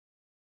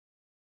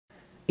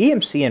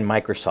EMC and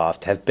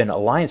Microsoft have been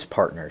alliance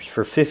partners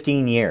for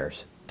 15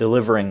 years,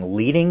 delivering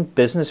leading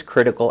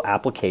business-critical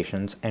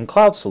applications and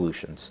cloud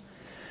solutions.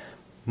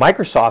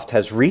 Microsoft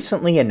has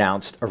recently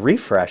announced a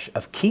refresh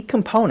of key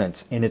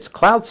components in its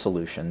cloud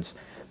solutions,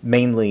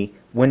 mainly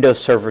Windows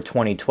Server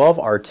 2012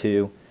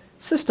 R2,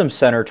 System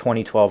Center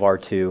 2012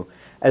 R2,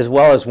 as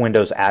well as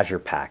Windows Azure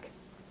Pack.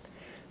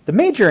 The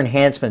major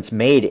enhancements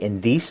made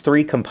in these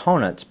three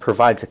components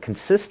provides a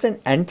consistent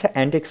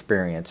end-to-end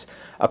experience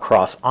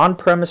across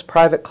on-premise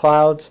private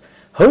clouds,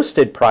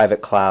 hosted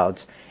private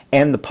clouds,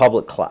 and the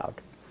public cloud.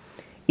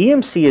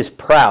 EMC is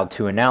proud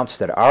to announce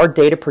that our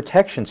Data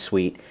Protection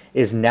Suite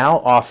is now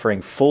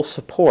offering full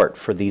support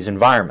for these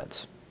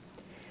environments.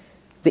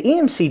 The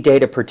EMC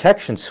Data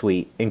Protection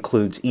Suite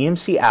includes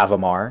EMC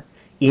Avamar,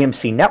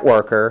 EMC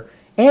Networker,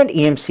 and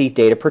EMC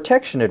Data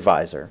Protection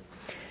Advisor.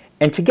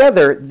 And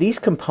together, these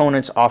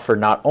components offer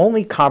not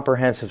only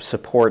comprehensive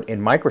support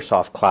in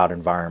Microsoft cloud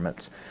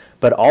environments,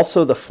 but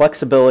also the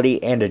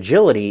flexibility and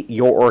agility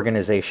your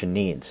organization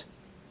needs.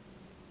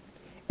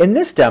 In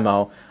this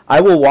demo, I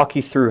will walk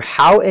you through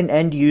how an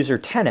end-user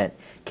tenant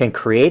can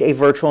create a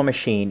virtual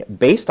machine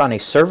based on a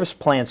service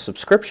plan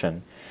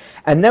subscription,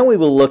 and then we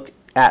will look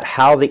at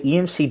how the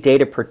EMC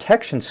Data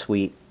Protection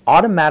Suite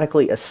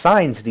automatically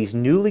assigns these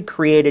newly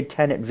created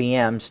tenant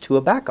VMs to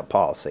a backup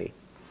policy.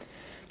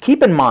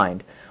 Keep in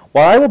mind,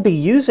 while I will be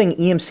using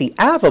EMC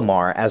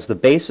Avamar as the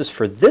basis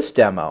for this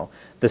demo,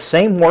 the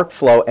same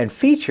workflow and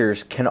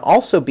features can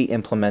also be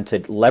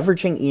implemented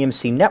leveraging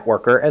EMC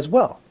Networker as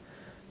well.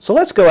 So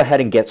let's go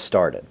ahead and get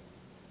started.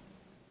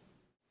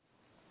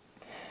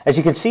 As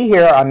you can see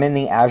here, I'm in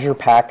the Azure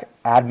Pack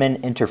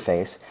admin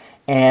interface,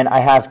 and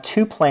I have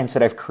two plans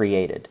that I've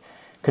created,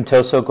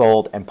 Contoso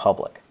Gold and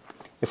Public.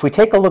 If we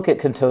take a look at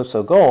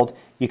Contoso Gold,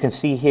 you can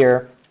see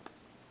here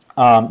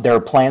there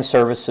are plan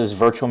services,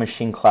 virtual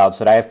machine clouds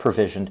that I have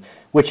provisioned,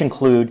 which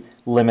include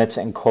limits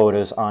and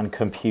quotas on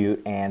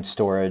compute and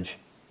storage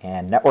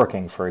and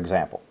networking, for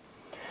example.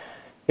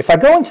 If I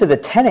go into the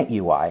tenant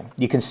UI,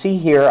 you can see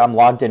here I'm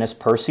logged in as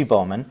Percy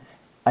Bowman,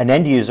 an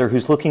end user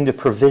who's looking to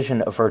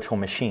provision a virtual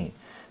machine.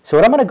 So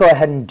what I'm going to go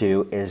ahead and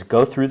do is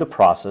go through the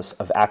process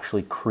of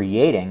actually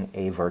creating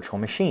a virtual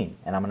machine.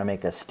 And I'm going to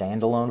make a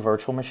standalone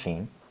virtual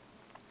machine.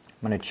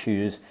 I'm going to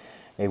choose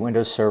a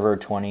Windows Server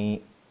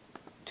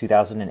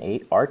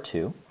 2008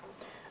 R2.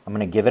 I'm going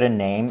to give it a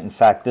name. In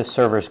fact, this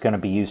server is going to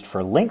be used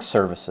for link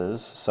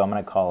services, so I'm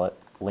going to call it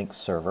Link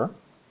Server.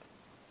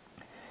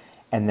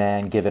 And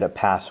then give it a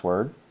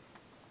password.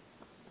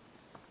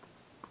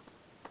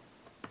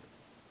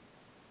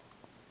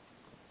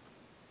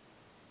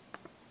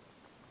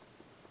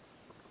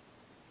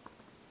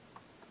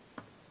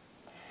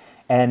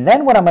 And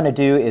then what I'm going to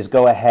do is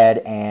go ahead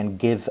and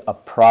give a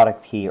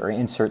product key or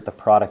insert the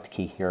product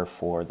key here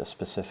for the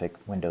specific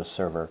Windows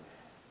Server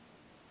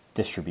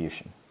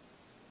distribution.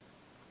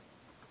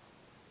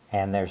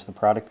 And there's the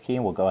product key,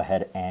 and we'll go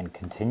ahead and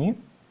continue.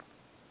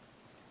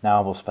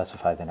 Now we'll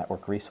specify the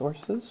network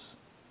resources.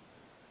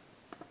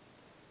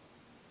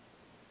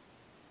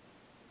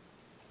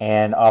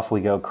 And off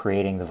we go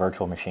creating the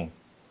virtual machine.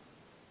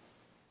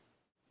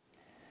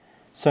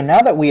 So now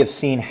that we have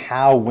seen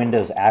how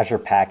Windows Azure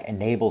Pack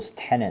enables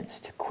tenants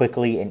to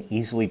quickly and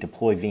easily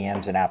deploy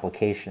VMs and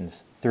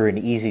applications through an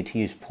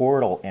easy-to-use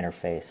portal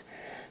interface,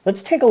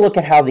 let's take a look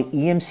at how the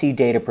EMC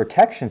Data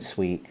Protection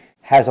Suite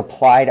has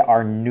applied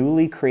our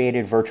newly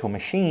created virtual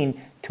machine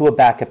to a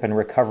backup and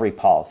recovery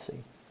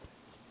policy.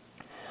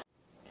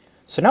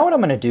 So now what I'm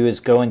going to do is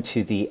go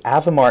into the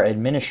Avamar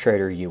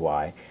Administrator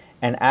UI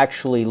and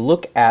actually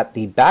look at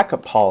the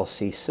backup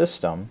policy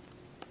system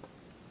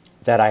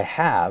that I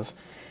have.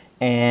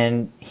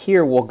 And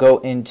here we'll go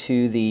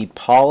into the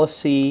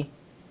policy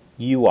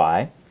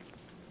UI,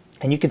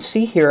 and you can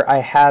see here I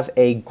have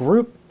a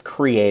group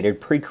created,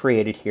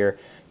 pre-created here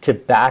to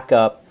back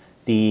up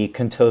the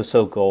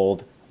Contoso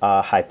Gold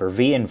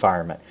Hyper-V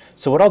environment.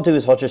 So what I'll do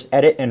is I'll just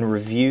edit and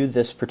review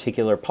this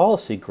particular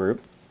policy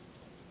group,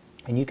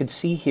 and you can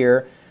see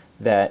here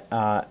that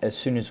as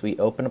soon as we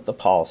open up the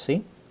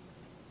policy,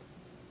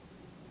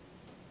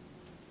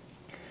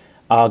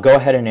 I'll go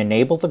ahead and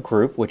enable the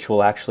group, which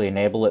will actually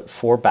enable it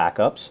for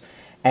backups.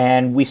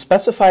 And we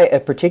specify a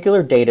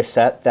particular data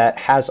set that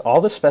has all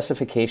the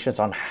specifications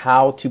on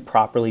how to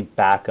properly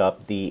back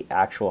up the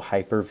actual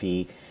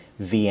Hyper-V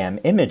VM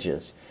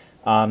images.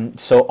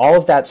 So all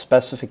of that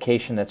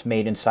specification that's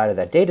made inside of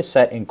that data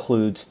set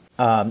includes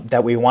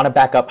that we want to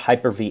back up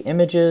Hyper-V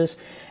images,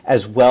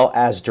 as well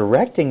as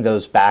directing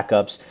those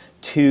backups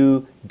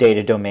to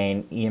data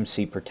domain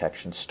EMC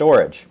protection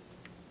storage.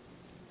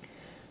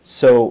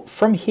 So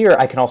from here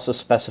I can also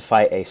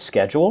specify a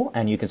schedule,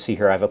 and you can see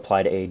here I've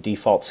applied a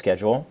default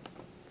schedule,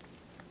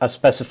 a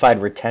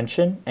specified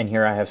retention, and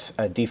here I have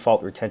a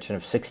default retention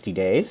of 60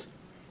 days.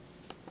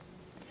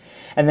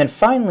 And then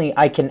finally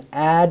I can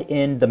add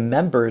in the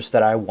members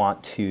that I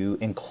want to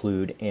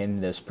include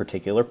in this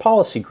particular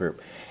policy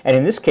group. And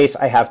in this case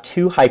I have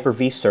two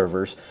Hyper-V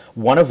servers,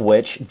 one of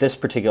which, this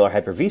particular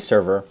Hyper-V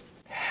server,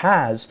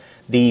 has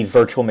the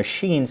virtual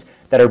machines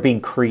that are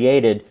being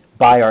created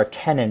by our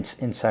tenants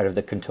inside of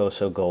the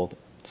Contoso Gold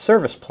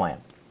service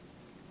plan.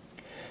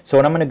 So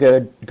what I'm going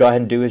to go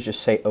ahead and do is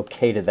just say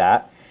OK to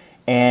that.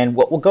 And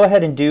what we'll go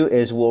ahead and do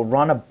is we'll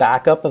run a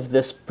backup of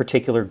this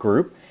particular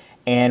group,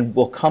 and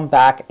we'll come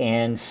back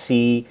and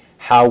see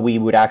how we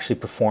would actually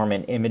perform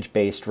an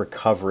image-based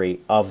recovery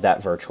of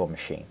that virtual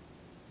machine.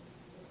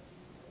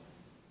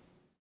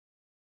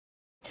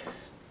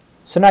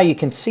 So now you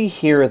can see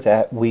here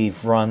that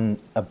we've run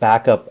a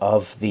backup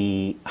of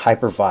the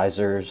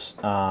hypervisors,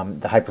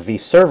 the Hyper-V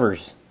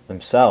servers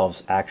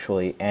themselves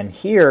actually, and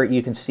here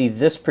you can see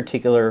this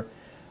particular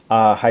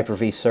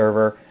Hyper-V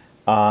server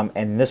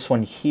and this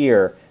one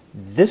here.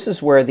 This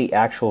is where the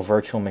actual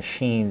virtual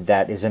machine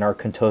that is in our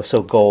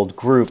Contoso Gold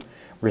group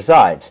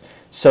resides.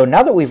 So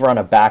now that we've run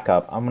a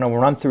backup, I'm going to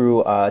run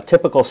through a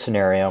typical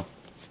scenario.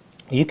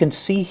 You can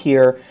see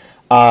here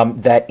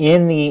that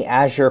in the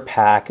Azure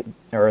pack,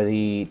 or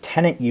the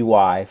tenant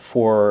UI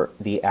for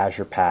the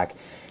Azure pack,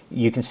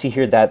 you can see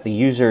here that the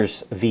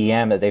user's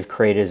VM that they've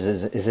created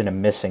is in a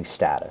missing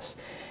status.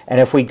 And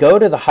if we go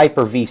to the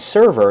Hyper-V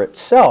server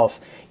itself,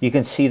 you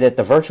can see that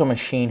the virtual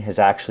machine has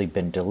actually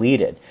been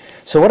deleted.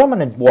 So what I'm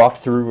going to walk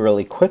through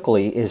really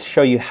quickly is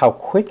show you how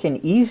quick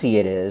and easy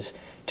it is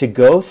to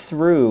go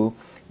through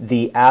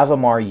the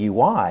Avamar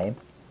UI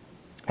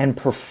and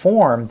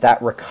perform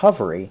that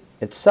recovery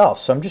itself.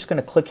 So I'm just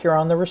going to click here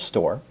on the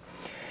restore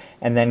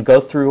and then go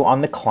through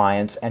on the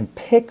clients and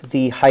pick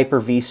the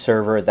Hyper-V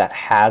server that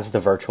has the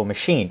virtual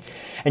machine.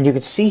 And you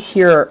can see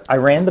here I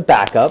ran the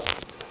backup,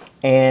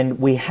 and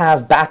we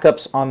have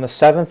backups on the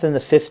 7th and the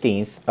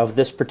 15th of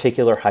this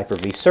particular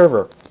Hyper-V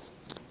server.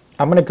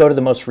 I'm going to go to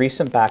the most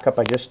recent backup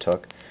I just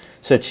took.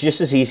 So it's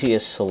just as easy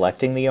as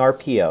selecting the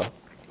RPO.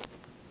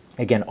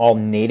 Again, all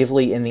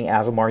natively in the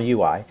Avamar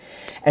UI.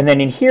 And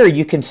then in here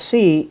you can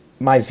see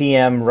my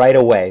VM right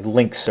away,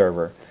 link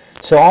server.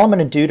 So all I'm going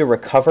to do to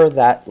recover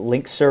that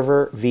link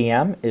server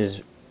VM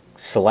is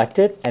select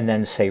it and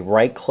then say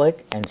right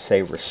click and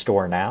say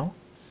restore now.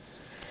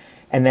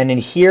 And then in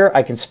here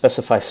I can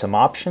specify some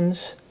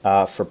options.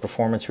 For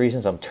performance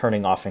reasons, I'm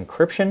turning off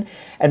encryption.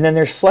 And then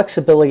there's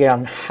flexibility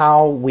on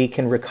how we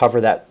can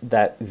recover that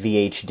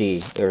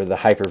VHD, or the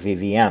Hyper-V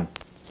VM.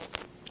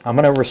 I'm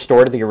going to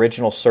restore to the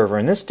original server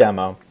in this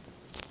demo,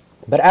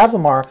 but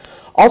Avamar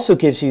also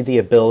gives you the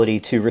ability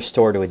to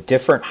restore to a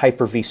different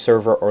Hyper-V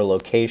server or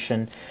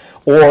location,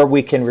 or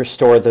we can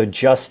restore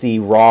just the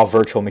raw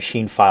virtual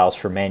machine files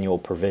for manual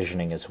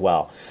provisioning as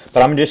well.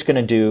 But I'm just going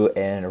to do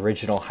an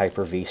original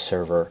Hyper-V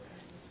server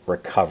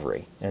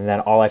recovery. And then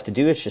all I have to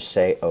do is just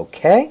say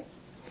OK,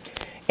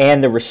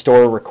 and the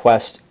restore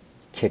request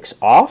kicks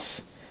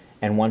off.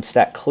 And once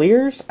that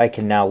clears, I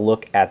can now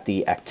look at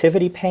the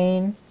activity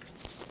pane.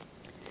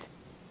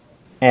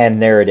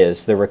 And there it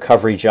is. The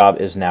recovery job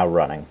is now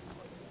running.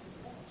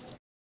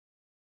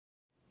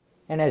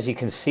 And as you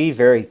can see,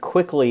 very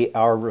quickly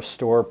our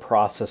restore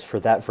process for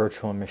that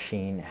virtual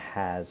machine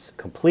has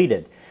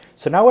completed.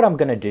 So now what I'm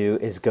going to do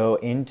is go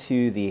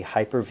into the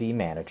Hyper-V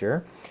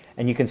Manager,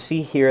 and you can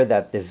see here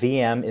that the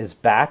VM is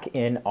back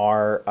in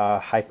our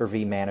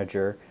Hyper-V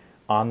Manager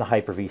on the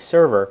Hyper-V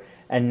server,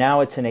 and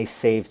now it's in a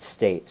saved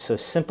state. So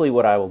simply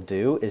what I will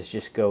do is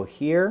just go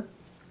here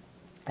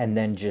and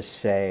then just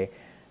say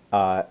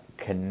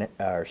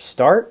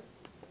start,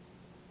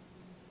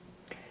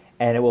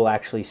 and it will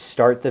actually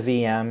start the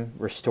VM,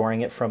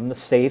 restoring it from the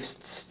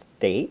saved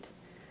state.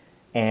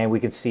 And we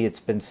can see it's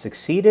been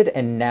succeeded,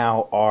 and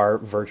now our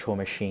virtual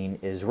machine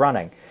is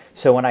running.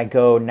 So when I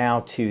go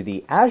now to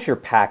the Azure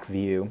Pack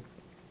view,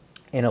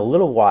 in a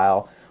little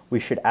while we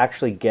should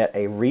actually get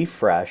a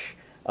refresh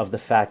of the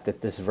fact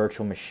that this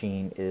virtual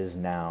machine is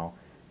now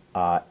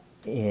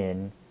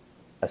in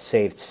a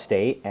saved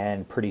state,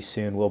 and pretty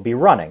soon will be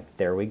running.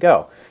 There we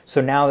go.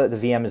 So now that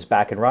the VM is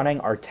back and running,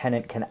 our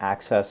tenant can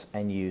access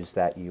and use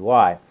that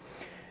UI.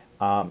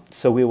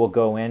 So we will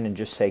go in and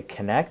just say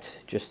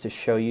connect, just to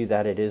show you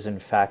that it is in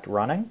fact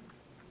running.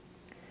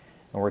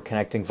 And we're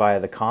connecting via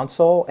the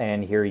console,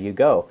 and here you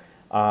go.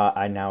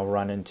 I now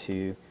run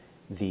into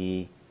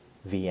the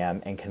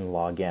VM and can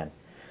log in.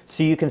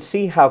 So you can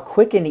see how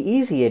quick and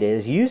easy it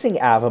is using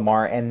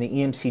Avamar and the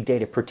EMC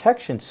Data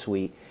Protection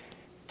Suite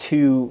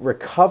to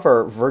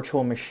recover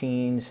virtual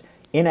machines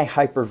in a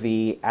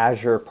Hyper-V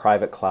Azure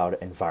private cloud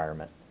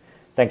environment.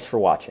 Thanks for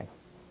watching.